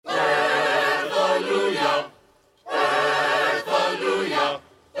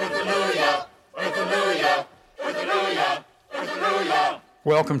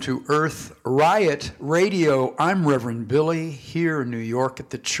Welcome to Earth Riot Radio. I'm Reverend Billy here in New York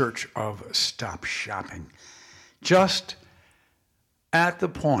at the Church of Stop Shopping. Just at the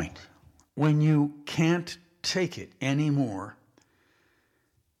point when you can't take it anymore.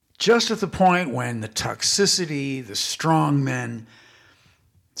 Just at the point when the toxicity, the strong men,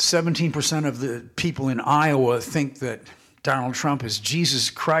 17% of the people in Iowa think that Donald Trump is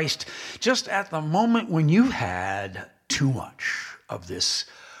Jesus Christ. Just at the moment when you've had too much of this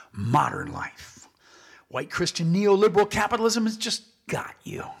modern life. White Christian neoliberal capitalism has just got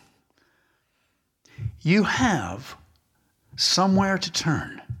you. You have somewhere to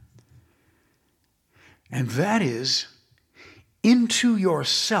turn. And that is into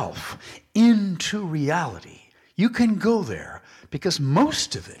yourself, into reality. You can go there because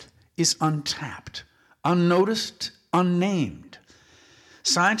most of it is untapped, unnoticed, unnamed.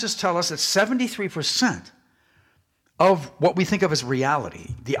 Scientists tell us that 73% of what we think of as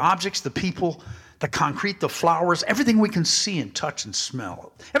reality, the objects, the people, the concrete, the flowers, everything we can see and touch and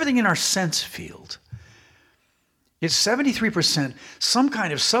smell, everything in our sense field, it's 73% some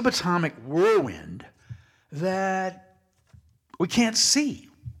kind of subatomic whirlwind that we can't see.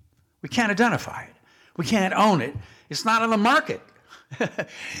 We can't identify it. We can't own it. It's not on the market.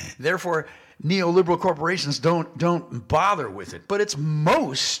 Therefore, neoliberal corporations don't bother with it. But it's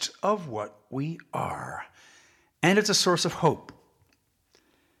most of what we are. And it's a source of hope.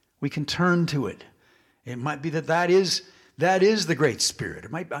 We can turn to it. It might be that is the Great Spirit.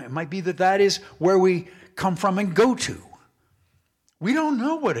 It might be that is where we come from and go to. We don't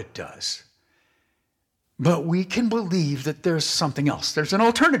know what it does. But we can believe that there's something else. There's an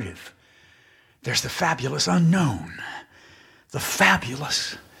alternative. There's the fabulous unknown. The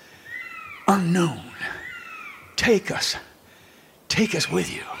fabulous unknown. Take us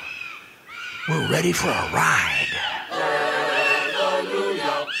with you. We're ready for a ride.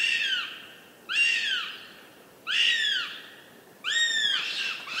 Earthalujah.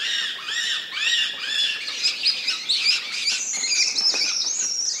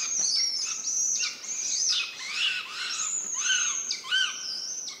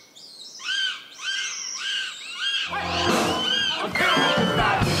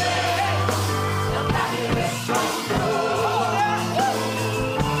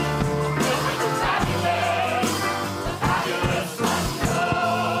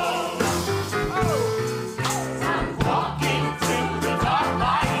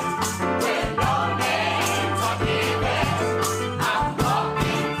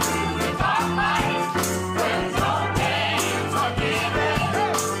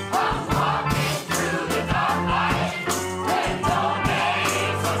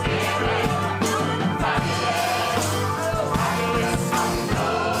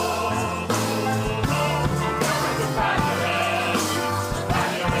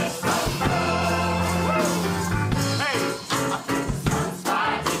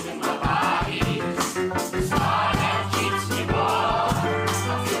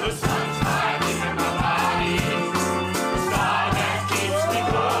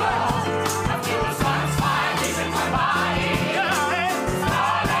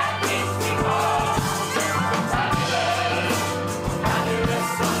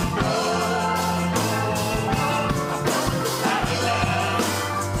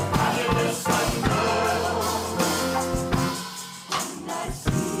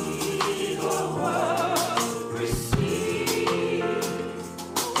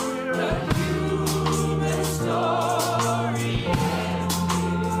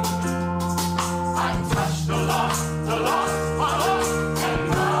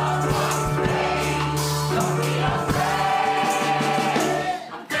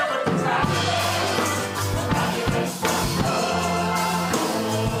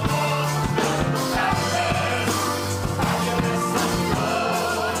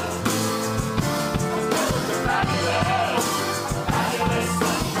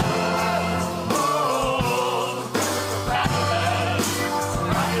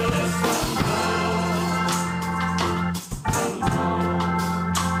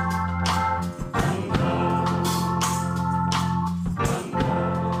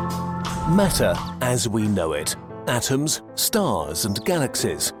 Matter as we know it. Atoms, stars and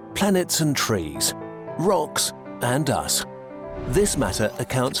galaxies, planets and trees, rocks and us. This matter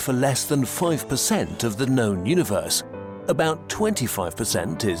accounts for less than 5% of the known universe. About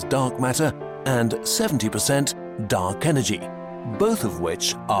 25% is dark matter and 70% dark energy, both of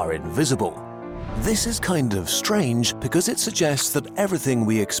which are invisible. This is kind of strange because it suggests that everything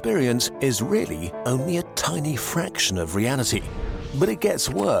we experience is really only a tiny fraction of reality. But it gets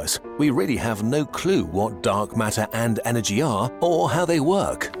worse. We really have no clue what dark matter and energy are or how they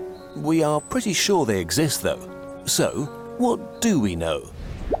work. We are pretty sure they exist though. So, what do we know?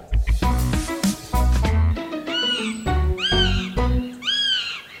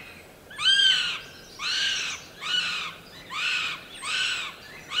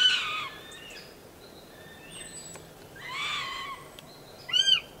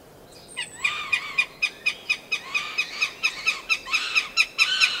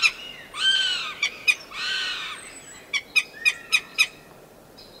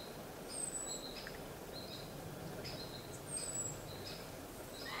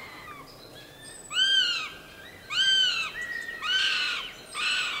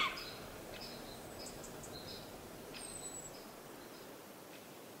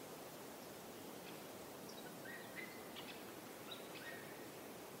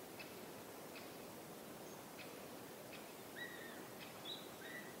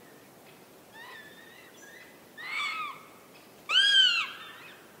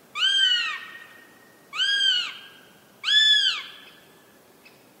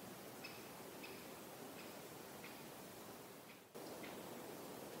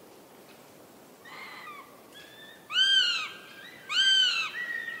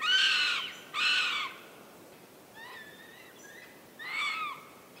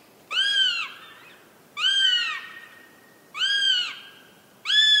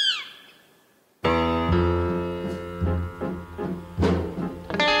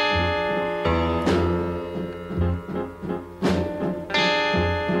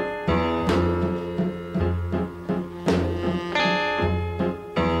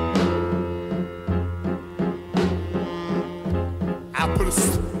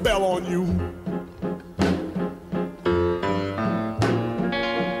 Spell on you.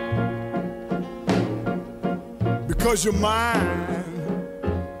 Because you're mine.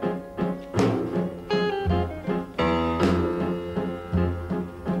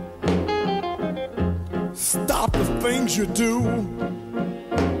 Stop the things you do.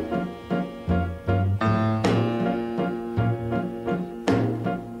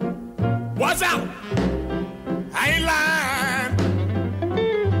 Watch out! I ain't lying.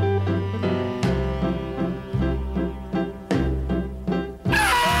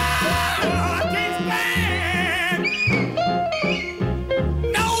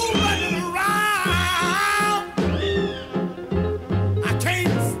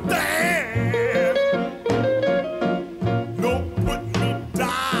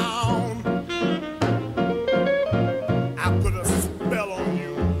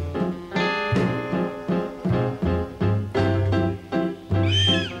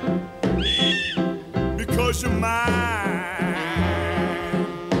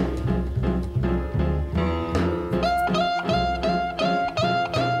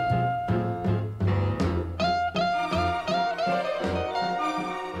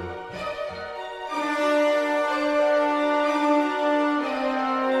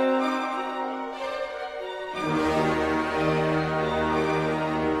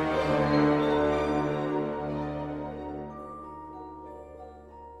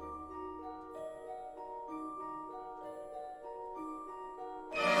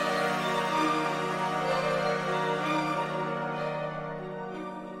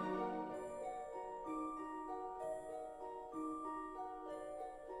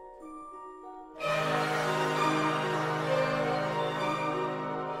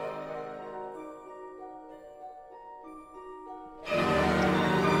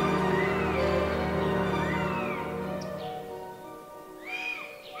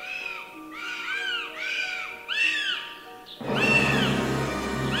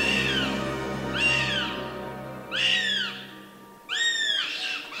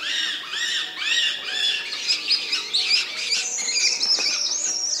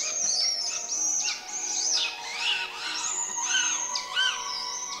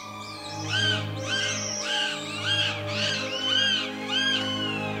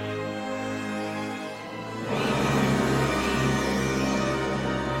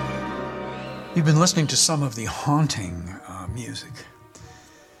 You've been listening to some of the haunting music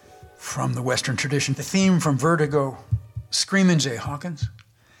from the Western tradition. The theme from Vertigo, Screamin' Jay Hawkins.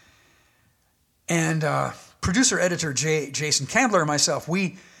 And producer-editor Jason Candler and myself,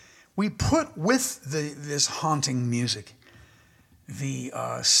 we put with this haunting music the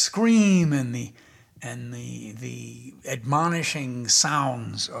scream and the admonishing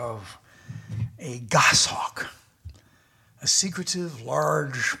sounds of a goshawk, a secretive,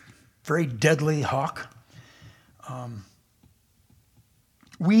 large, very deadly hawk.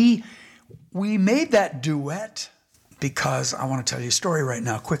 We made that duet because I want to tell you a story right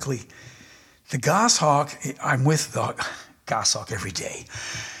now quickly. The goshawk, I'm with the goshawk every day.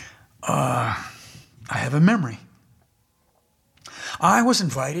 I have a memory. I was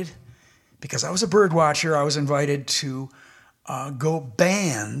invited, because I was a bird watcher, I was invited to go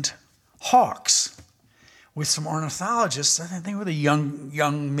band hawks with some ornithologists. I think they were the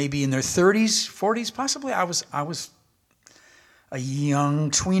young, maybe in their 30s, 40s, possibly. I was a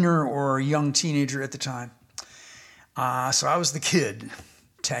young tweener or a young teenager at the time. So I was the kid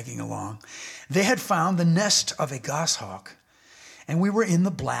tagging along. They had found the nest of a goshawk, and we were in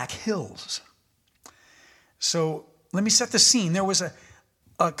the Black Hills. So let me set the scene. There was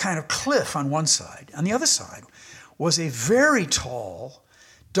a kind of cliff on one side. On the other side was a very tall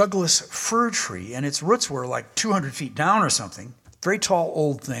Douglas fir tree, and its roots were like 200 feet down or something. Very tall,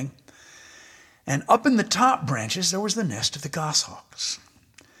 old thing. And up in the top branches, there was the nest of the goshawks.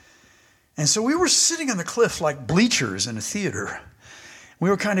 And so we were sitting on the cliff like bleachers in a theater. We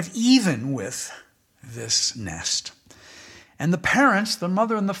were kind of even with this nest. And the parents, the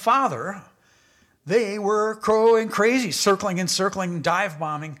mother and the father, they were crowing crazy, circling and circling, dive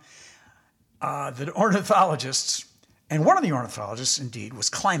bombing the ornithologists. And one of the ornithologists, indeed, was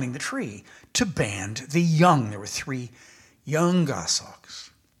climbing the tree to band the young. There were 3 young goshawks.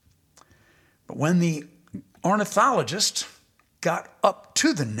 But when the ornithologist got up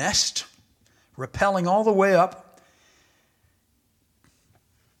to the nest, rappelling all the way up,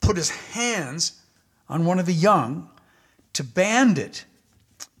 put his hands on one of the young to band it,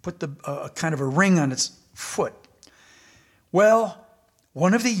 put the kind of a ring on its foot. Well,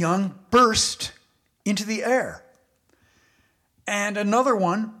 one of the young burst into the air, and another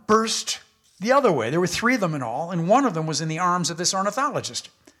one burst the other way. There were 3 of them in all, and one of them was in the arms of this ornithologist.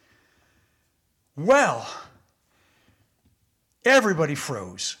 Well, everybody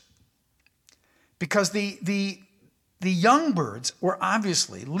froze, because the young birds were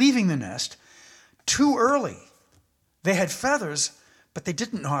obviously leaving the nest too early. They had feathers, but they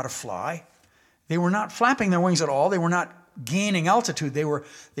didn't know how to fly. They were not flapping their wings at all. They were not gaining altitude. They were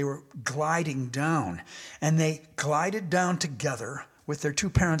gliding down. And they glided down together with their 2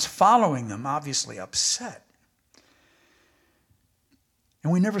 parents following them, obviously upset.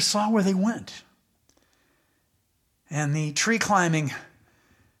 And we never saw where they went. And the tree climbing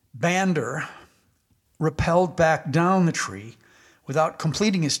bander rappelled back down the tree without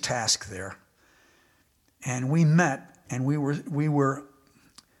completing his task there. And we met, and we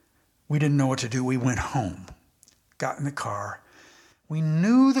didn't know what to do. We went home, got in the car. We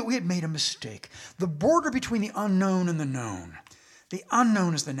knew that we had made a mistake. The border between the unknown and the known. The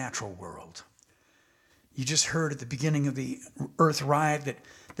unknown is the natural world. You just heard at the beginning of the Earth ride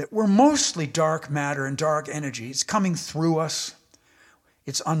that we're mostly dark matter and dark energy. It's coming through us.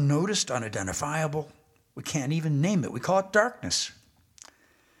 It's unnoticed, unidentifiable. We can't even name it. We call it darkness.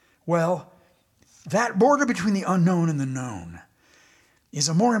 Well, that border between the unknown and the known is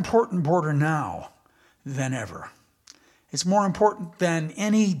a more important border now than ever. It's more important than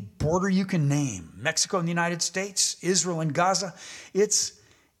any border you can name. Mexico and the United States, Israel and Gaza. It's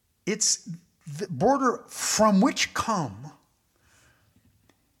the border from which come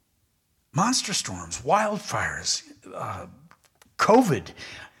monster storms, wildfires, COVID,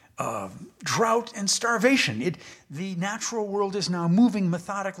 drought and starvation. The natural world is now moving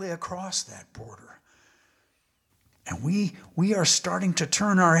methodically across that border. And we are starting to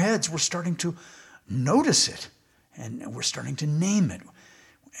turn our heads. We're starting to notice it. And we're starting to name it.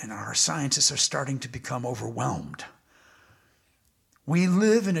 And our scientists are starting to become overwhelmed. We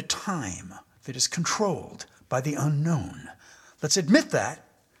live in a time that is controlled by the unknown. Let's admit that.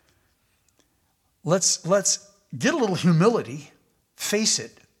 Let's get a little humility, face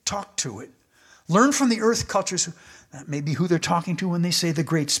it, talk to it. Learn from the Earthchxrchs, that may be who they're talking to when they say the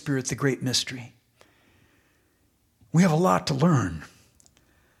Great Spirit, the Great Mystery. We have a lot to learn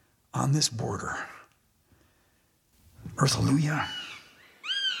on this border. Earthalujah.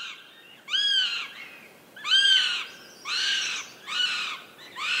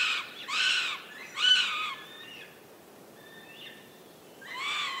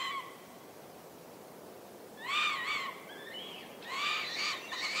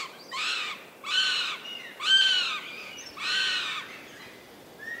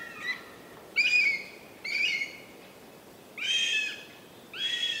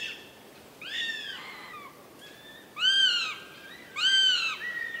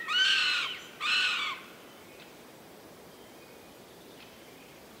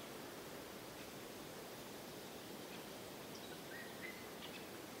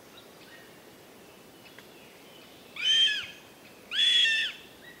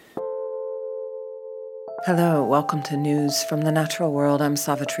 Hello, welcome to News from the Natural World. I'm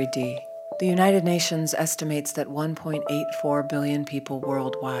Savitri D. The United Nations estimates that 1.84 billion people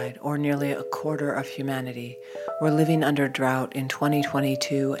worldwide, or nearly a quarter of humanity, were living under drought in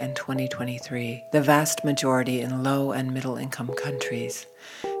 2022 and 2023, the vast majority in low and middle income countries.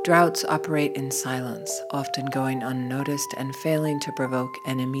 Droughts operate in silence, often going unnoticed and failing to provoke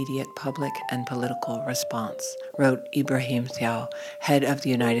an immediate public and political response, wrote Ibrahim Thiaw, head of the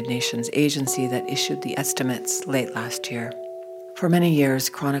United Nations agency that issued the estimates late last year. For many years,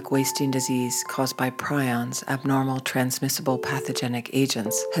 chronic wasting disease caused by prions, abnormal transmissible pathogenic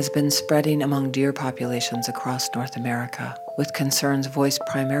agents, has been spreading among deer populations across North America, with concerns voiced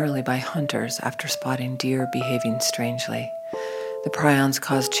primarily by hunters after spotting deer behaving strangely. The prions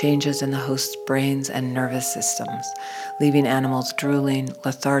cause changes in the host's brains and nervous systems, leaving animals drooling,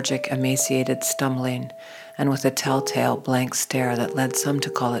 lethargic, emaciated, stumbling, and with a telltale blank stare that led some to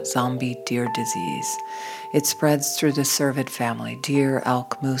call it zombie deer disease. It spreads through the cervid family, deer,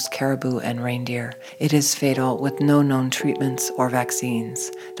 elk, moose, caribou, and reindeer. It is fatal with no known treatments or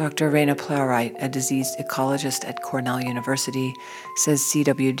vaccines. Dr. Raina Plowright, a disease ecologist at Cornell University, says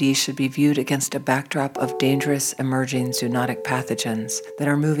CWD should be viewed against a backdrop of dangerous emerging zoonotic pathogens that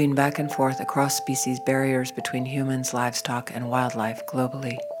are moving back and forth across species barriers between humans, livestock, and wildlife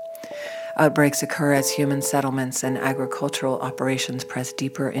globally. Outbreaks occur as human settlements and agricultural operations press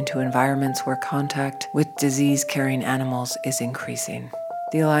deeper into environments where contact with disease-carrying animals is increasing.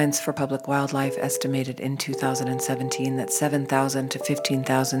 The Alliance for Public Wildlife estimated in 2017 that 7,000 to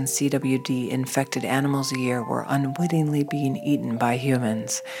 15,000 CWD-infected animals a year were unwittingly being eaten by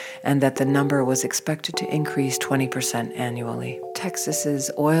humans, and that the number was expected to increase 20% annually.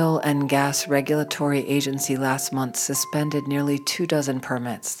 Texas's Oil and Gas Regulatory Agency last month suspended nearly 24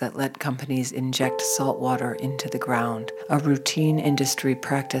 permits that let companies inject salt water into the ground, a routine industry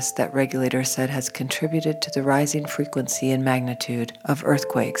practice that regulators said has contributed to the rising frequency and magnitude of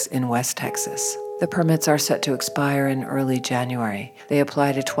earthquakes in West Texas. The permits are set to expire in early January. They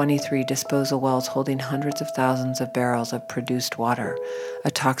apply to 23 disposal wells holding hundreds of thousands of barrels of produced water,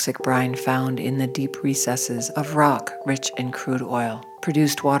 a toxic brine found in the deep recesses of rock rich in crude oil.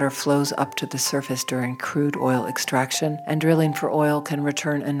 Produced water flows up to the surface during crude oil extraction, and drilling for oil can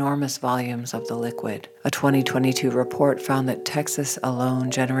return enormous volumes of the liquid. A 2022 report found that Texas alone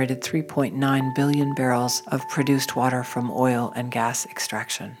generated 3.9 billion barrels of produced water from oil and gas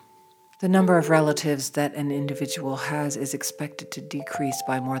extraction. The number of relatives that an individual has is expected to decrease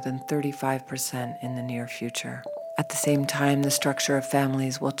by more than 35% in the near future. At the same time, the structure of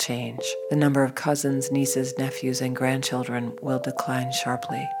families will change. The number of cousins, nieces, nephews, and grandchildren will decline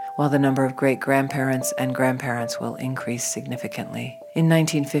sharply, while the number of great-grandparents and grandparents will increase significantly. In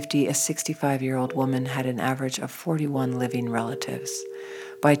 1950, a 65-year-old woman had an average of 41 living relatives.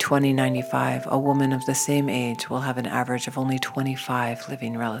 By 2095, a woman of the same age will have an average of only 25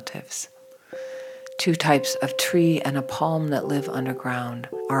 living relatives. Two types of tree and a palm that live underground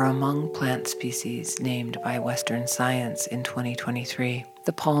are among plant species named by Western science in 2023.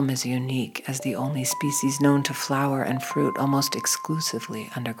 The palm is unique as the only species known to flower and fruit almost exclusively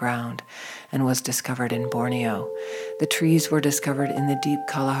underground and was discovered in Borneo. The trees were discovered in the deep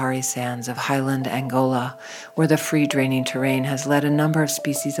Kalahari sands of highland Angola, where the free-draining terrain has led a number of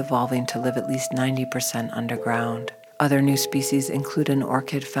species evolving to live at least 90% underground. Other new species include an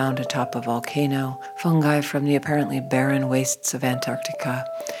orchid found atop a volcano, fungi from the apparently barren wastes of Antarctica,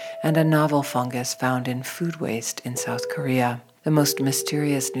 and a novel fungus found in food waste in South Korea. The most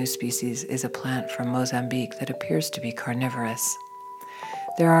mysterious new species is a plant from Mozambique that appears to be carnivorous.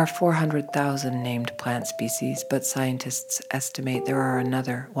 There are 400,000 named plant species, but scientists estimate there are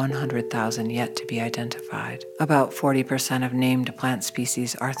another 100,000 yet to be identified. About 40% of named plant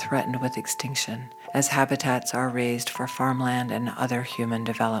species are threatened with extinction, as habitats are raised for farmland and other human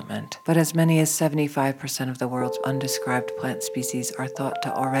development. But as many as 75% of the world's undescribed plant species are thought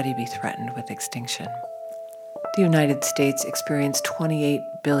to already be threatened with extinction. The United States experienced $28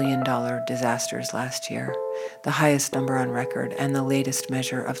 billion disasters last year, the highest number on record and the latest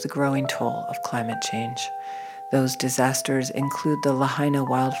measure of the growing toll of climate change. Those disasters include the Lahaina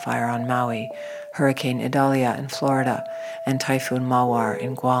wildfire on Maui, Hurricane Idalia in Florida, and Typhoon Mawar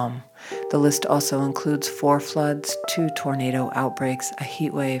in Guam. The list also includes 4 floods, 2 tornado outbreaks, a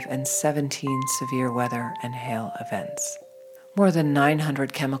heat wave, and 17 severe weather and hail events. More than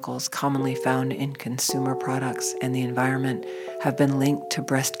 900 chemicals commonly found in consumer products and the environment have been linked to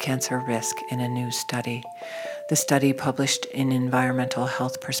breast cancer risk in a new study. The study, published in Environmental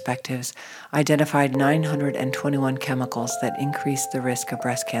Health Perspectives, identified 921 chemicals that increase the risk of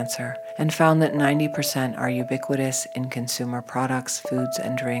breast cancer and found that 90% are ubiquitous in consumer products, foods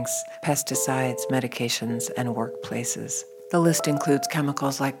and drinks, pesticides, medications, and workplaces. The list includes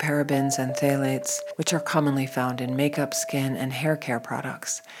chemicals like parabens and phthalates, which are commonly found in makeup, skin, and hair care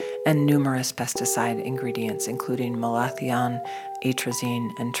products, and numerous pesticide ingredients including malathion,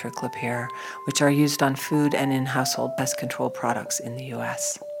 atrazine, and triclopyr, which are used on food and in household pest control products in the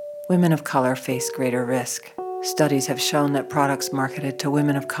U.S. Women of color face greater risk. Studies have shown that products marketed to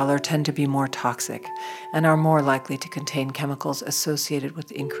women of color tend to be more toxic and are more likely to contain chemicals associated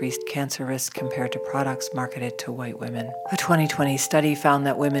with increased cancer risk compared to products marketed to white women. A 2020 study found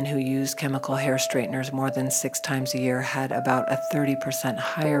that women who used chemical hair straighteners more than 6 times a year had about a 30%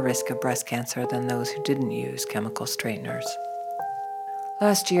 higher risk of breast cancer than those who didn't use chemical straighteners.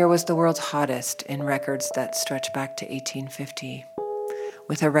 Last year was the world's hottest in records that stretch back to 1850.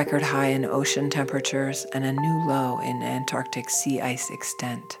 With a record high in ocean temperatures and a new low in Antarctic sea ice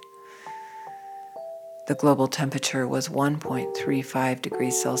extent. The global temperature was 1.35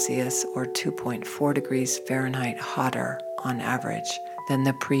 degrees Celsius or 2.4 degrees Fahrenheit hotter on average than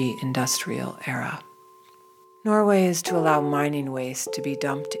the pre-industrial era. Norway is to allow mining waste to be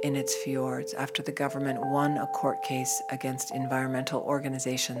dumped in its fjords after the government won a court case against environmental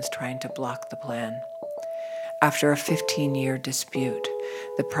organizations trying to block the plan. After a 15-year dispute,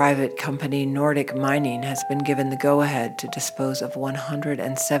 the private company Nordic Mining has been given the go-ahead to dispose of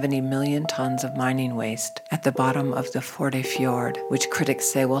 170 million tons of mining waste at the bottom of the Førde Fjord, which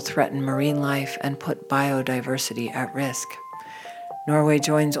critics say will threaten marine life and put biodiversity at risk. Norway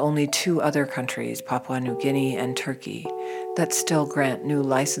joins only 2 other countries, Papua New Guinea and Turkey, that still grant new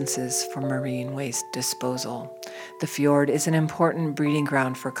licenses for marine waste disposal. The fjord is an important breeding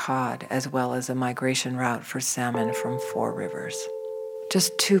ground for cod, as well as a migration route for salmon from 4 rivers.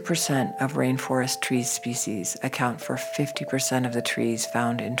 Just 2% of rainforest tree species account for 50% of the trees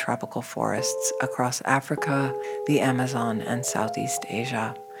found in tropical forests across Africa, the Amazon, and Southeast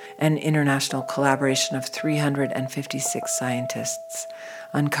Asia. An international collaboration of 356 scientists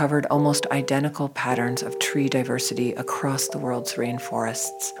uncovered almost identical patterns of tree diversity across the world's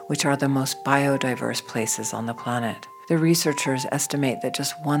rainforests, which are the most biodiverse places on the planet. The researchers estimate that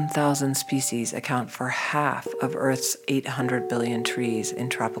just 1,000 species account for half of Earth's 800 billion trees in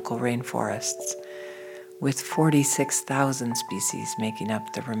tropical rainforests, with 46,000 species making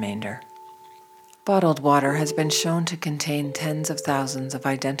up the remainder. Bottled water has been shown to contain tens of thousands of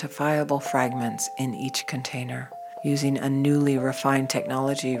identifiable fragments in each container. Using a newly refined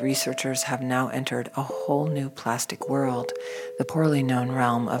technology, researchers have now entered a whole new plastic world, the poorly known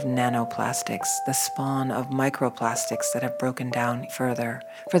realm of nanoplastics, the spawn of microplastics that have broken down further.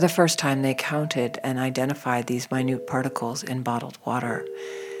 For the first time, they counted and identified these minute particles in bottled water.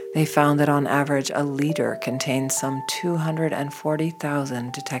 They found that on average, a liter contains some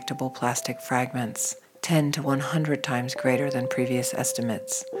 240,000 detectable plastic fragments, 10 to 100 times greater than previous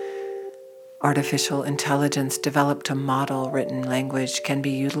estimates. Artificial intelligence developed to model written language can be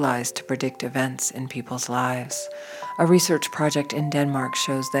utilized to predict events in people's lives. A research project in Denmark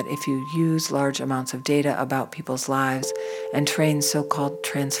shows that if you use large amounts of data about people's lives and train so-called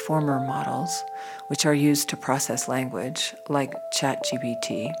transformer models, which are used to process language, like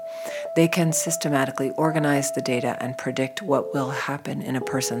ChatGPT, they can systematically organize the data and predict what will happen in a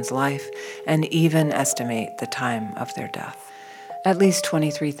person's life and even estimate the time of their death. At least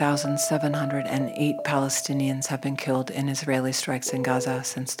 23,708 Palestinians have been killed in Israeli strikes in Gaza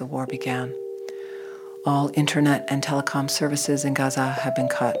since the war began. All internet and telecom services in Gaza have been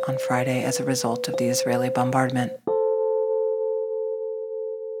cut on Friday as a result of the Israeli bombardment.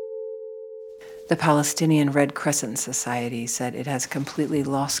 The Palestinian Red Crescent Society said it has completely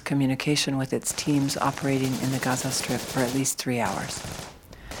lost communication with its teams operating in the Gaza Strip for at least 3 hours.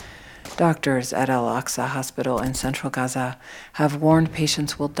 Doctors at Al-Aqsa Hospital in central Gaza have warned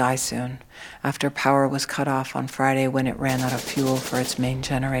patients will die soon after power was cut off on Friday when it ran out of fuel for its main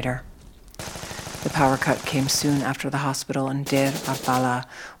generator. The power cut came soon after the hospital in Deir al-Balah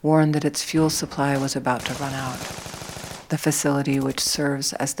warned that its fuel supply was about to run out. The facility, which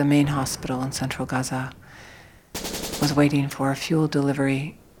serves as the main hospital in central Gaza, was waiting for a fuel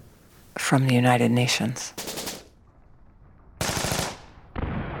delivery from the United Nations.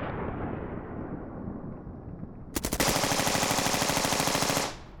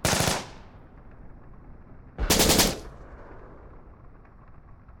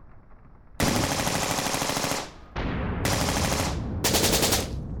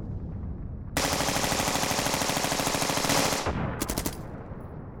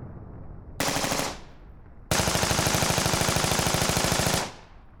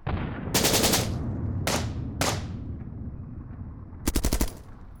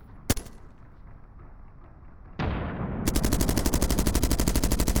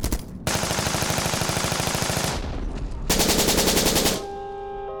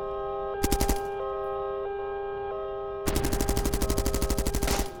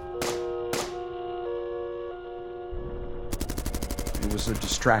 It was a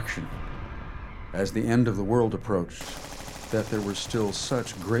distraction as the end of the world approached that there were still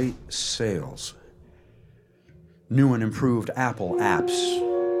such great sales. New and improved Apple apps,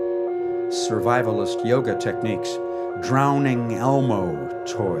 survivalist yoga techniques, drowning Elmo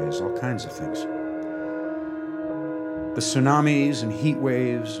toys, all kinds of things. The tsunamis and heat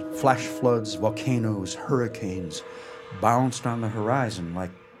waves, flash floods, volcanoes, hurricanes bounced on the horizon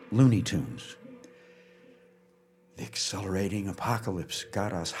like Looney Tunes. The accelerating apocalypse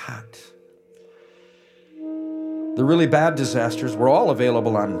got us hot. The really bad disasters were all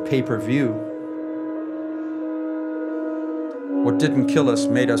available on pay-per-view. What didn't kill us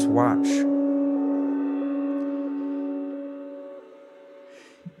made us watch.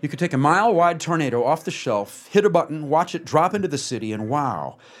 You could take a mile-wide tornado off the shelf, hit a button, watch it drop into the city, and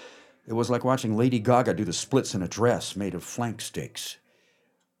wow, it was like watching Lady Gaga do the splits in a dress made of flank steaks.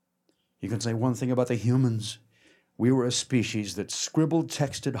 You can say one thing about the humans. We were a species that scribbled,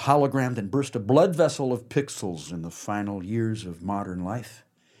 texted, hologrammed, and burst a blood vessel of pixels in the final years of modern life.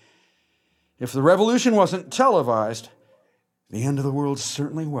 If the revolution wasn't televised, the end of the world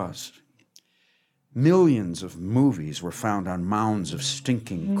certainly was. Millions of movies were found on mounds of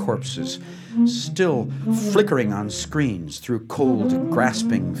stinking corpses, still flickering on screens through cold,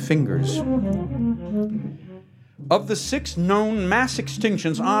 grasping fingers. Of the 6 known mass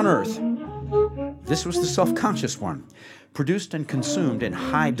extinctions on Earth, this was the self-conscious one, produced and consumed in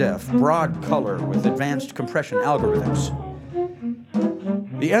high-def, broad color with advanced compression algorithms.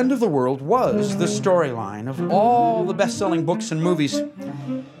 The end of the world was the storyline of all the best-selling books and movies.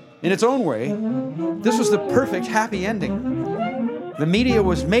 In its own way, this was the perfect happy ending. The media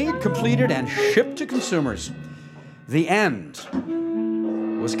was made, completed, and shipped to consumers. The end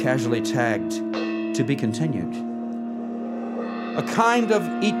was casually tagged to be continued. A kind of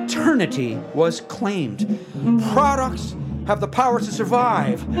eternity was claimed. Products have the power to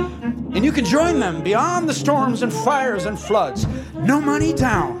survive, and you can join them beyond the storms and fires and floods. No money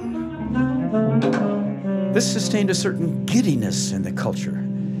down. This sustained a certain giddiness in the culture.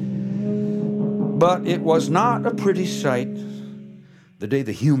 But it was not a pretty sight the day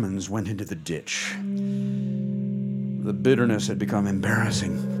the humans went into the ditch. The bitterness had become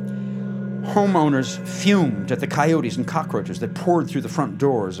embarrassing. Homeowners fumed at the coyotes and cockroaches that poured through the front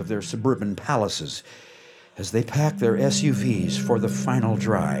doors of their suburban palaces as they packed their SUVs for the final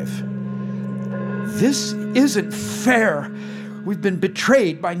drive. This isn't fair. We've been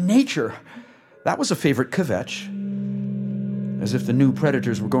betrayed by nature. That was a favorite kvetch, as if the new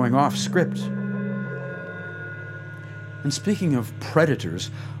predators were going off script. And speaking of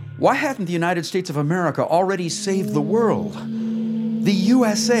predators, why hadn't the United States of America already saved the world? The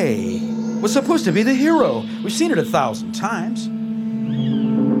USA was supposed to be the hero. We've seen it 1,000 times.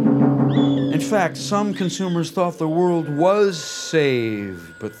 In fact, some consumers thought the world was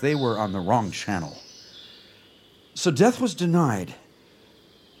saved, but they were on the wrong channel. So death was denied,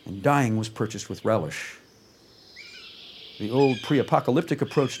 and dying was purchased with relish. The old pre-apocalyptic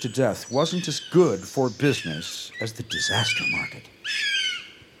approach to death wasn't as good for business as the disaster market,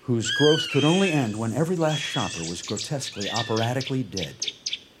 whose growth could only end when every last shopper was grotesquely, operatically dead.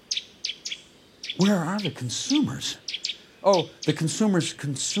 Where are the consumers? Oh, the consumers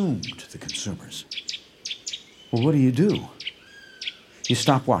consumed the consumers. Well, what do? You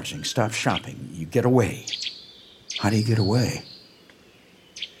stop watching, stop shopping, you get away. How do you get away?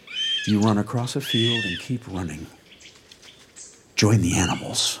 You run across a field and keep running. Join the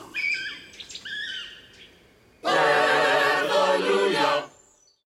animals.